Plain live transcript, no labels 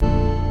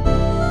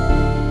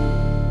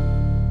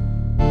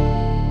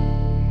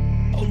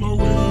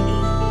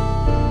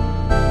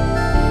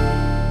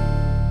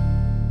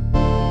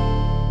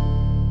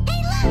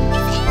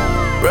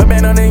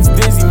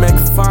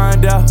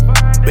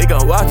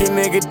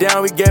nigga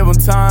down, we gave him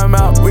time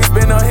out. We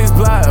spin on his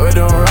block with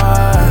them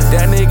rides.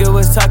 That nigga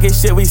was talking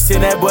shit, we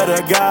sent that boy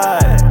to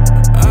God.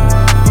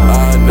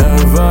 I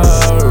never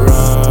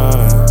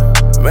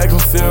run, make him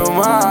feel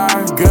my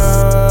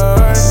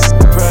gun.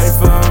 Pray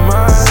for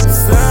my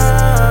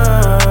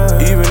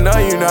son. Even though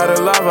you not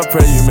alive, I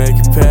pray you make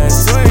it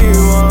past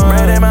 21.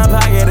 Bread in my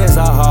pocket, it's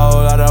a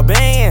whole lot of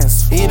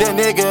bands. Eat a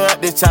nigga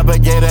up, this chopper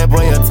gave that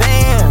boy a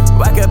 10.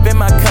 Walk up in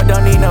my cup,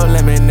 don't need no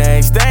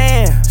lemonade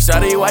stand.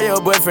 Shawty, why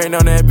your boyfriend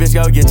on that bitch,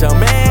 go get your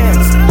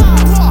mans.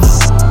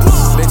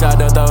 Bitch, I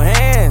don't throw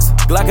hands.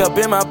 Glock up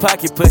in my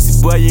pocket,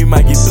 pussy boy, you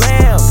might get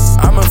blammed.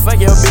 I'ma fuck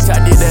your bitch, I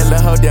did that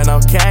little hoe down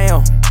on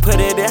cam. Put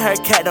it in her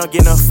cat, don't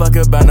get no fuck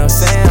about no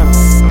Sam.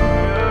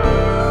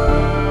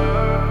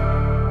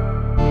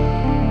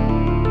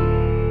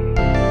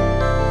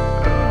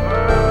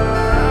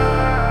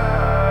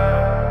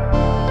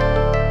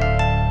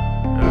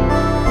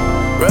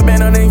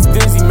 Rubbing on niggas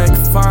dizzy, make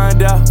her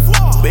find out.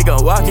 We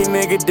gon' walk his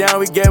nigga down,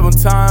 we gave him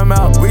time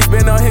out. We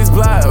spin on his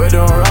block with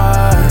them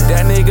rides.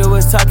 That nigga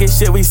was talking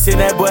shit, we sent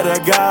that boy to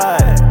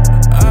God.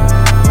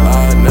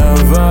 I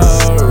never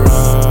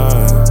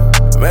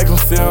run, make him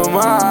feel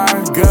my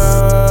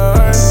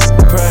gun.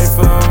 Pray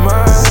for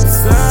my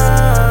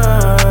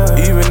son.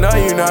 Even though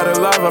you not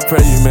alive, I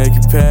pray you make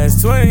it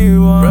past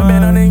 21.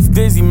 Rubbing on niggas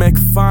dizzy, make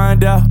her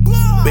find out.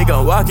 We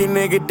gon' walk his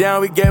nigga down,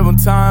 we gave him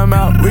time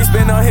out. We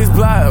spin on his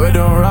block with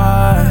them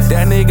rides.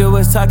 That nigga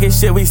was talking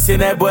shit, we sent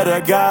that boy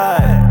to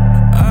God.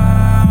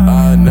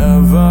 I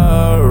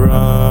never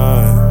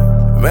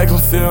run, make him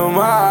feel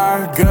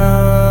my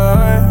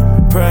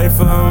gun. Pray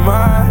for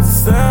my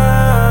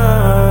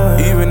son.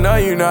 Even though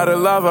you not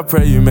alive, I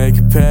pray you make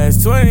it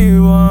past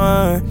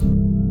 21.